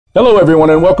Hello everyone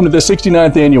and welcome to the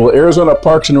 69th Annual Arizona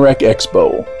Parks and Rec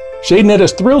Expo. ShadeNet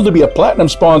is thrilled to be a platinum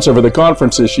sponsor for the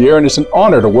conference this year, and it's an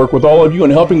honor to work with all of you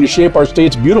in helping to shape our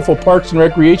state's beautiful parks and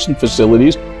recreation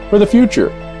facilities for the future.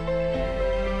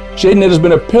 ShadeNet has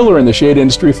been a pillar in the shade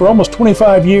industry for almost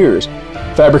 25 years,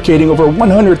 fabricating over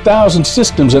 100,000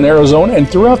 systems in Arizona and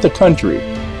throughout the country.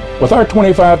 With our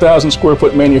 25,000 square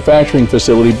foot manufacturing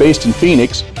facility based in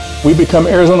Phoenix, we've become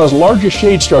Arizona's largest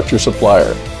shade structure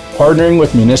supplier, partnering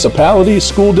with municipalities,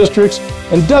 school districts,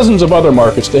 and dozens of other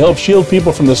markets to help shield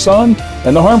people from the sun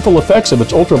and the harmful effects of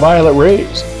its ultraviolet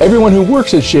rays. Everyone who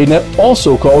works at ShadeNet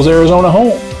also calls Arizona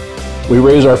home. We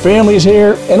raise our families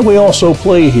here, and we also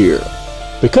play here.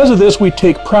 Because of this, we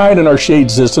take pride in our shade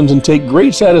systems and take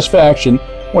great satisfaction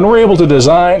when we're able to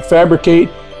design, fabricate,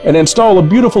 and install a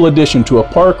beautiful addition to a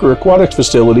park or aquatic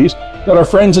facilities that our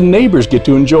friends and neighbors get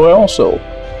to enjoy also.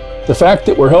 The fact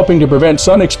that we're helping to prevent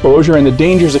sun exposure and the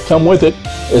dangers that come with it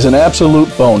is an absolute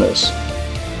bonus.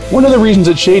 One of the reasons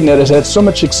that ShadeNet has had so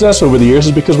much success over the years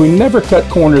is because we never cut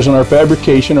corners in our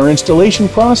fabrication or installation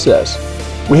process.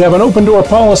 We have an open door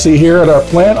policy here at our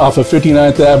plant off of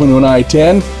 59th Avenue and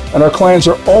I-10, and our clients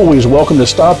are always welcome to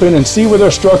stop in and see where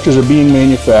their structures are being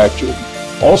manufactured.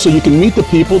 Also, you can meet the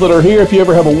people that are here if you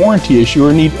ever have a warranty issue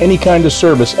or need any kind of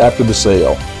service after the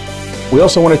sale. We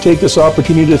also want to take this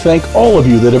opportunity to thank all of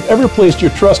you that have ever placed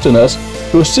your trust in us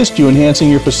to assist you enhancing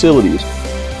your facilities.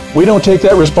 We don't take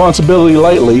that responsibility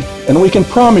lightly, and we can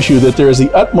promise you that there is the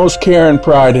utmost care and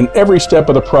pride in every step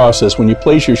of the process when you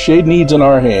place your shade needs in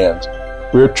our hands.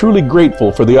 We are truly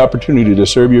grateful for the opportunity to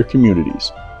serve your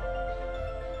communities.